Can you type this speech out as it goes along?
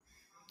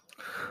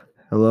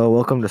Hello,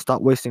 welcome to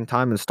Stop Wasting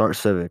Time and Start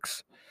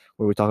Civics,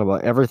 where we talk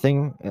about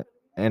everything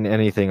and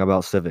anything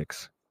about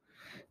civics.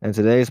 And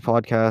today's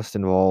podcast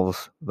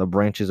involves the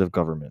branches of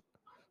government.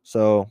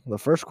 So, the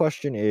first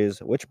question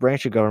is, which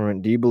branch of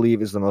government do you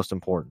believe is the most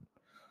important?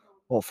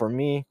 Well, for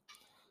me,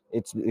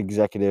 it's the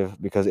executive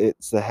because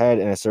it's the head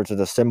and it serves as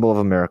a symbol of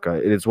America.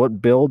 It is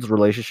what builds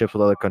relationships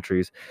with other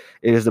countries.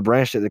 It is the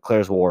branch that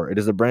declares war. It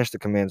is the branch that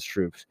commands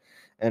troops.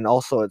 And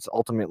also, it's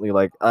ultimately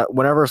like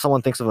whenever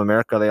someone thinks of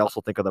America, they also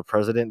think of the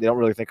president. They don't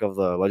really think of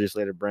the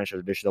legislative branch or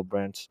judicial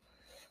branch.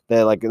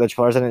 They like the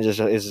president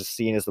just is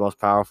seen as the most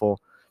powerful,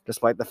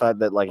 despite the fact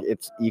that like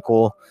it's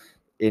equal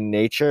in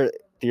nature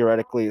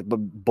theoretically.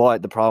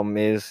 But the problem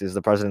is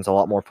the president's a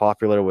lot more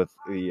popular with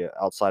the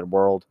outside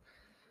world,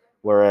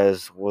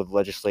 whereas with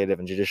legislative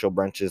and judicial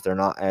branches, they're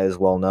not as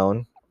well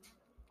known.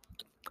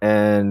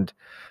 And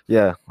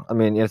yeah, I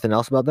mean, anything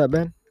else about that,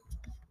 Ben?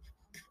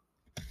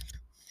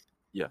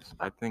 Yes,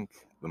 I think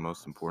the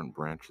most important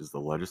branch is the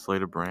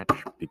legislative branch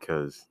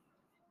because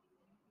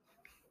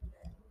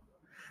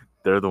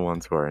they're the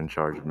ones who are in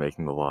charge of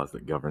making the laws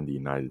that govern the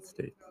United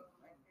States.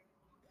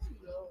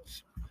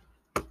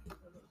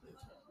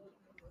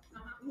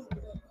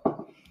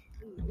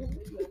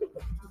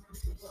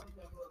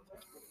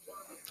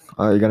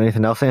 You got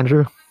anything else,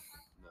 Andrew?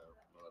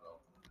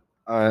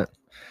 All right.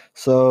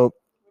 So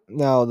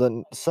now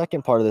the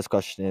second part of this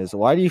question is,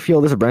 why do you feel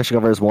this branch of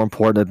government is more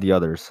important than the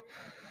others?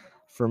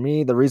 For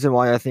me, the reason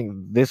why I think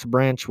this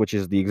branch, which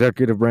is the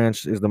executive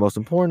branch, is the most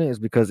important is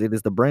because it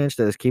is the branch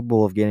that is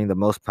capable of gaining the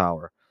most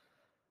power.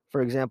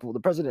 For example, the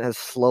president has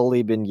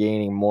slowly been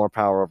gaining more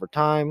power over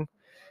time,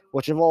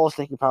 which involves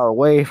taking power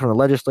away from the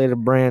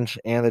legislative branch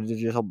and the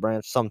judicial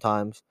branch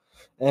sometimes.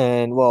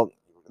 And well,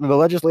 the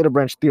legislative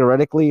branch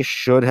theoretically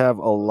should have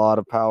a lot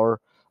of power,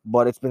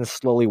 but it's been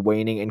slowly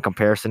waning in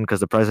comparison because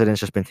the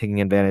president's just been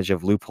taking advantage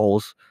of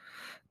loopholes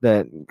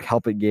that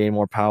help it gain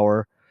more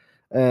power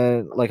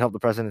and like help the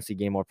presidency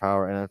gain more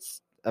power. And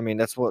that's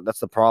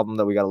the problem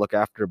that we got to look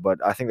after. But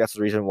I think that's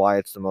the reason why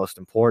it's the most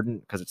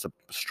important because it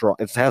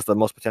has the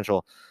most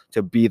potential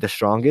to be the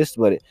strongest.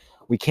 But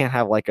we can't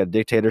have like a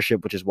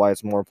dictatorship, which is why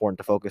it's more important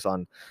to focus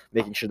on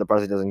making sure the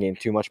president doesn't gain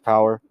too much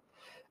power.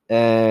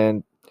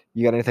 And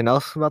you got anything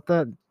else about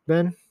that,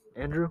 Ben?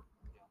 Andrew?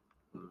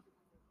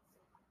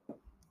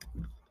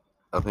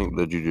 I think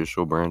the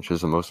judicial branch is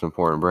the most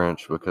important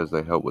branch because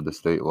they help with the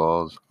state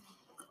laws,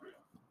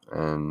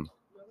 and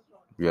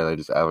they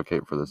just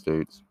advocate for the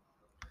states.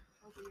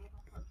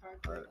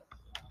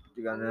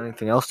 You got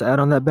anything else to add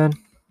on that, Ben?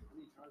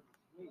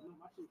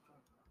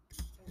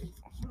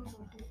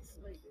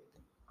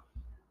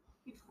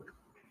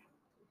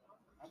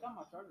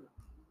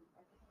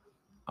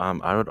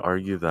 I would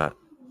argue that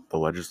the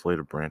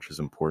legislative branch is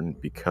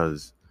important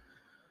because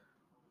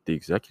the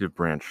executive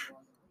branch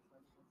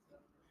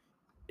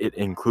it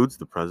includes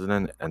the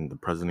president, and the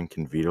president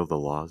can veto the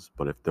laws.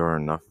 But if there are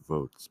enough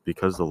votes,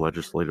 because the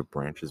legislative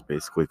branch is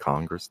basically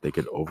Congress, they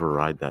could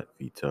override that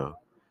veto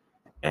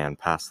and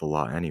pass the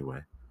law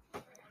anyway.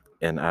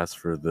 And as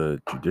for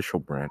the judicial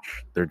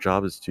branch, their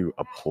job is to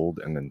uphold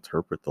and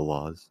interpret the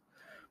laws.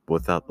 But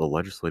without the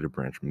legislative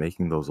branch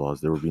making those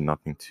laws, there would be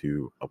nothing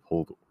to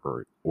uphold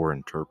or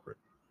interpret.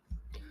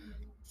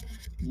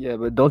 Yeah,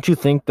 but don't you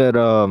think that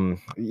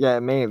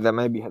that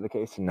may be the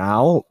case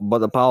now, but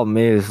the problem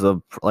is the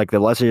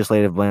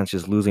legislative branch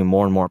is losing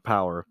more and more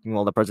power.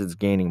 Meanwhile, the president's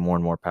gaining more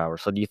and more power.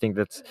 So do you think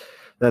that's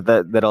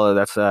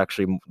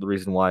actually the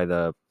reason why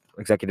the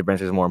executive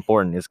branch is more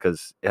important is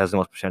because it has the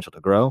most potential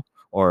to grow,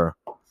 or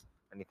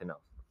anything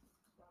else?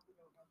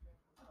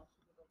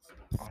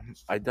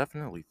 I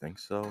definitely think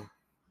so.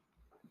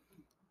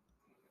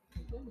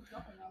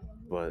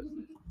 But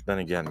then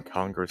again,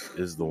 Congress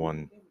is the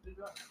one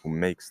who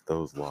makes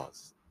those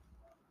laws.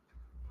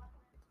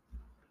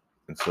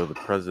 And so the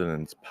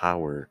president's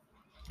power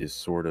is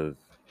still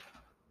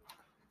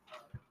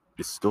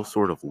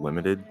sort of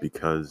limited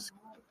because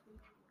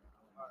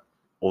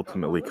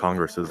ultimately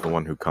Congress is the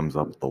one who comes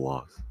up with the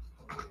laws.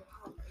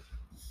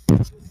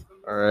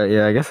 All right,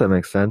 yeah, I guess that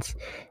makes sense.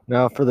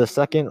 Now, for the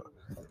second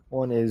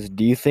one is,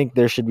 do you think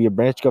there should be a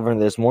branch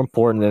government that's more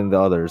important than the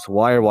others?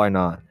 Why or why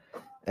not?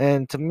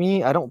 And to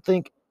me, I don't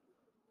think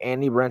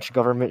any branch of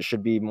government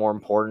should be more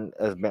important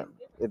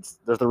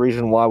there's the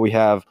reason why we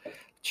have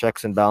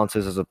checks and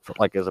balances as a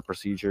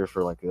procedure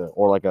for like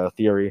a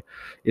theory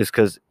is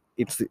because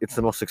it's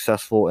the most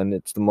successful and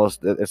it's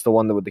the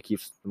one that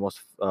keeps the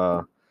most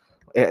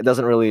it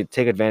doesn't really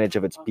take advantage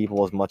of its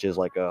people as much as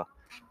like a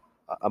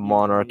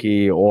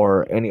monarchy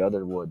or any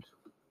other would.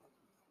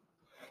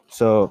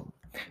 So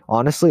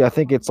honestly, I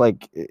think it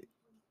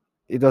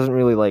doesn't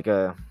really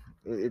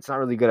it's not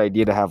really a good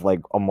idea to have like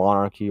a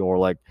monarchy or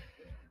like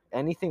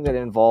anything that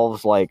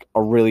involves like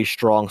a really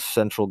strong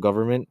central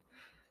government,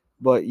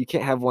 but you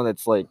can't have one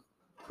that's like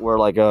where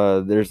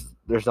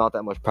there's not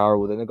that much power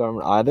within the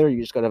government either.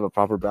 You just gotta have a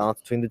proper balance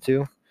between the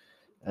two.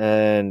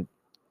 And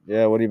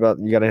yeah, you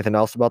got anything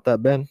else about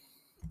that, Ben?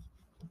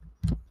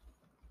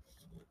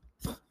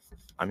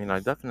 I mean, I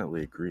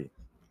definitely agree.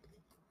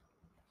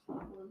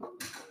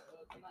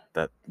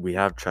 that we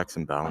have checks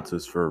and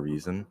balances for a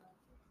reason,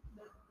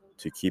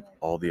 to keep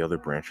all the other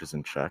branches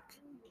in check.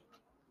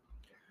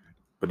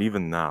 But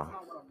even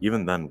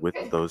then, with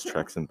those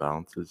checks and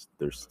balances,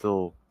 there's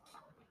still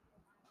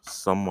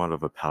somewhat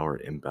of a power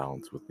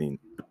imbalance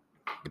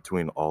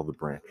between all the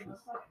branches.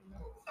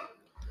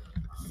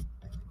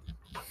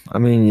 I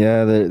mean,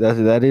 yeah,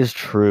 that is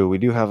true. We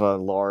do have a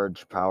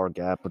large power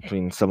gap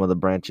between some of the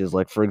branches.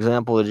 Like, for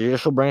example, the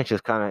judicial branch is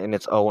kind of in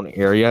its own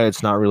area.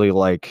 It's not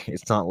like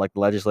the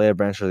legislative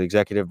branch or the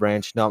executive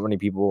branch. Not many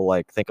people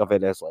like think of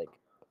it as like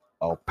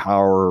a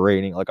power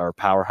rating, like our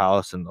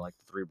powerhouse and like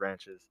the three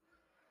branches.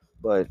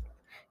 But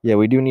yeah,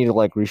 we do need to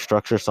like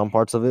restructure some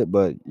parts of it.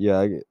 But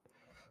yeah,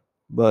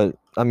 but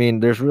I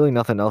mean, there's really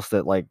nothing else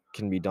that like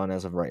can be done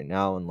as of right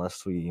now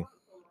unless we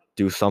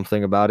do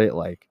something about it.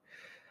 Like,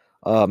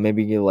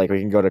 maybe we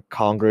can go to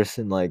Congress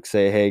and like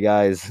say, hey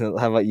guys, how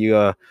about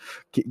you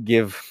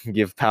give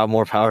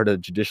more power to the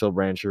judicial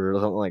branch or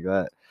something like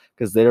that,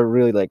 because they're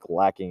really like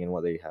lacking in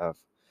what they have.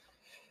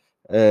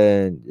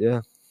 And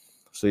yeah,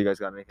 so you guys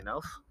got anything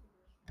else?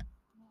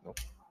 Nope.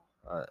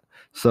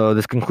 So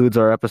this concludes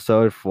our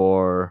episode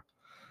for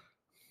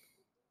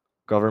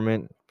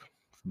government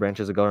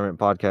branches of government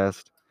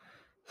podcast.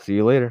 See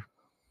you later.